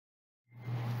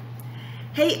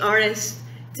Hey artists!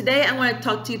 Today I want to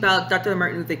talk to you about Dr.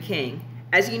 Martin Luther King.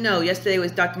 As you know, yesterday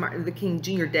was Dr. Martin Luther King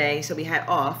Jr. Day, so we had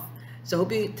off. So I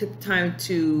hope you took time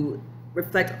to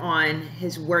reflect on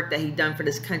his work that he done for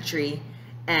this country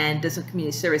and did some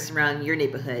community service around your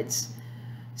neighborhoods.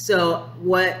 So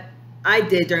what I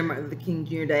did during Martin Luther King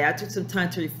Jr. Day, I took some time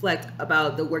to reflect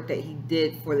about the work that he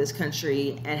did for this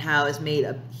country and how it's made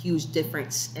a huge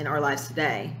difference in our lives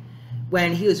today.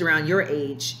 When he was around your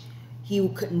age, he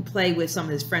couldn't play with some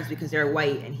of his friends because they're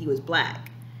white and he was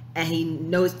black. And he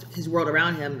knows his world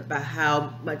around him about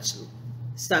how much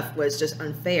stuff was just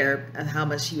unfair and how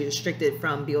much he was restricted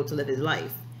from being able to live his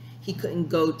life. He couldn't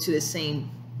go to the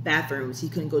same bathrooms. He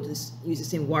couldn't go to use the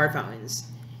same water fountains.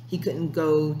 He couldn't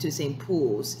go to the same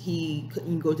pools. He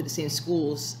couldn't go to the same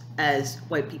schools as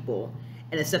white people.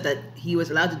 And the stuff that he was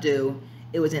allowed to do,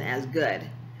 it wasn't as good.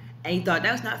 And he thought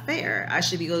that was not fair. I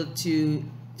should be able to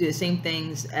do the same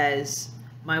things as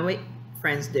my white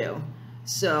friends do.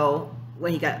 So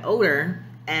when he got older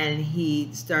and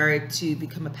he started to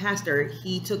become a pastor,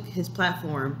 he took his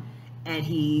platform and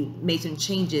he made some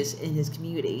changes in his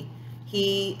community.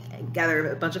 He gathered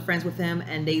a bunch of friends with him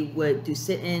and they would do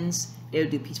sit-ins, they would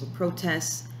do peaceful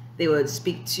protests, they would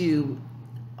speak to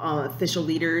official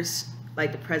leaders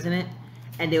like the president,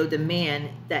 and they would demand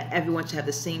that everyone should have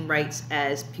the same rights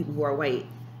as people who are white.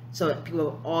 So people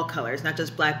of all colors, not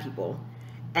just black people.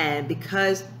 And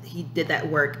because he did that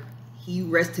work, he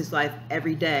risked his life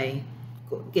every day,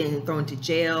 getting thrown to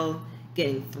jail,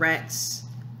 getting threats.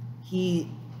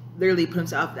 He literally put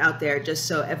himself out there just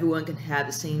so everyone can have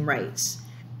the same rights.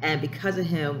 And because of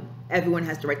him, everyone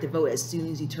has the right to vote as soon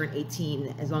as you turn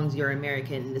 18, as long as you're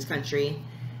American in this country.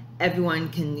 Everyone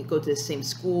can go to the same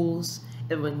schools,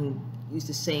 everyone can use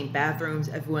the same bathrooms,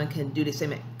 everyone can do the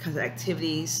same kinds of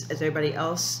activities as everybody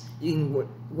else. You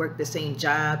can work the same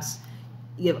jobs.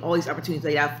 You have all these opportunities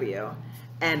laid out for you.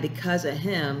 And because of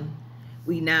him,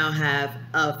 we now have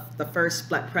the first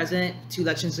black president 2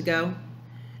 elections ago.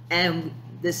 And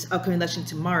this upcoming election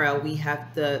tomorrow, we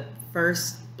have the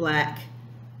first black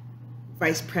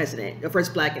vice president, the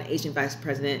first black and Asian vice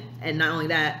president. And not only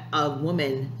that, a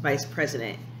woman vice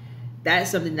president.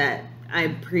 That's something that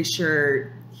I'm pretty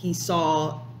sure he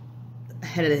saw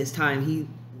ahead of his time. He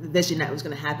envisioned that was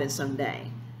going to happen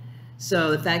someday.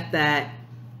 So the fact that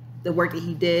the work that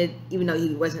he did, even though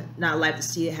he wasn't not alive to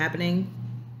see it happening,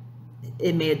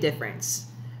 it made a difference.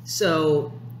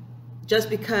 So just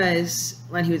because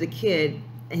when he was a kid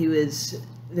and he was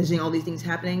envisioning all these things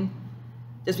happening,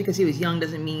 just because he was young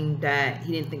doesn't mean that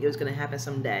he didn't think it was going to happen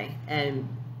someday and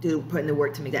to put in the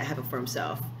work to make that happen for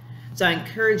himself. So I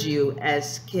encourage you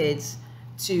as kids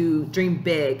to dream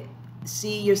big,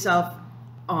 see yourself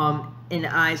in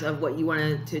the eyes of what you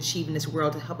want to achieve in this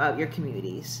world to help out your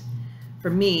communities.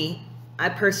 For me, I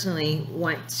personally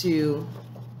want to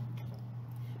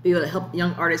be able to help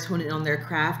young artists hone in on their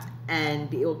craft and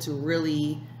be able to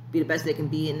really be the best they can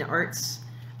be in the arts.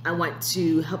 I want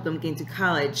to help them get into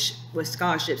college with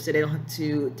scholarships so they don't have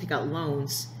to take out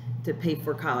loans to pay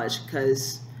for college,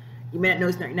 because you may not know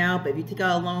this right now, but if you take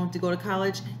out a loan to go to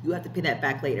college, you have to pay that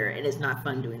back later, and it's not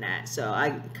fun doing that. So I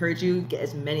encourage you, get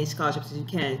as many scholarships as you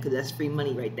can, because that's free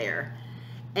money right there.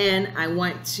 And I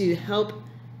want to help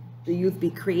the youth be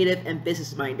creative and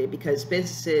business minded, because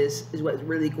businesses is what's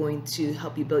really going to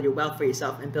help you build your wealth for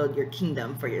yourself and build your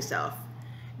kingdom for yourself.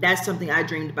 That's something I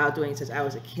dreamed about doing since I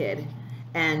was a kid.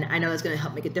 And I know it's going to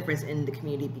help make a difference in the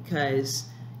community, because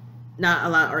not a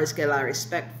lot of artists get a lot of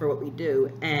respect for what we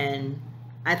do. And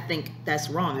I think that's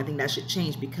wrong. I think that should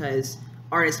change, because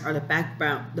artists are the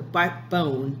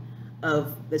backbone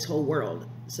of this whole world.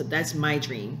 So that's my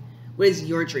dream. What is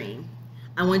your dream?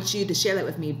 I want you to share that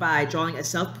with me by drawing a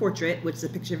self-portrait, which is a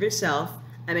picture of yourself.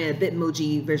 I made a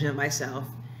Bitmoji version of myself,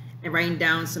 and writing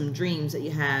down some dreams that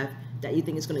you have that you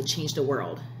think is going to change the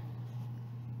world.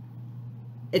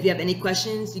 If you have any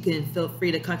questions, you can feel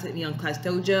free to contact me on Class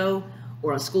Dojo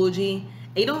or on Schoology.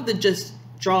 And you don't have to just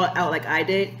draw it out like I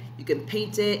did. You can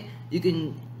paint it. You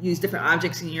can use different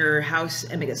objects in your house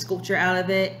and make a sculpture out of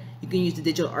it. You can use the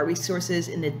digital art resources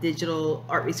in the digital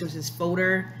art resources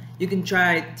folder. You can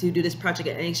try to do this project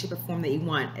in any shape or form that you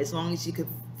want, as long as you can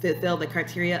fulfill the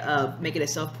criteria of making a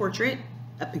self-portrait,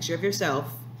 a picture of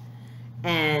yourself,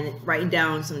 and writing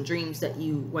down some dreams that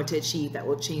you want to achieve that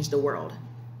will change the world.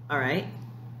 All right?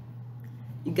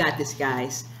 You got this,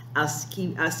 guys. I'll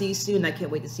see you soon. I can't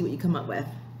wait to see what you come up with.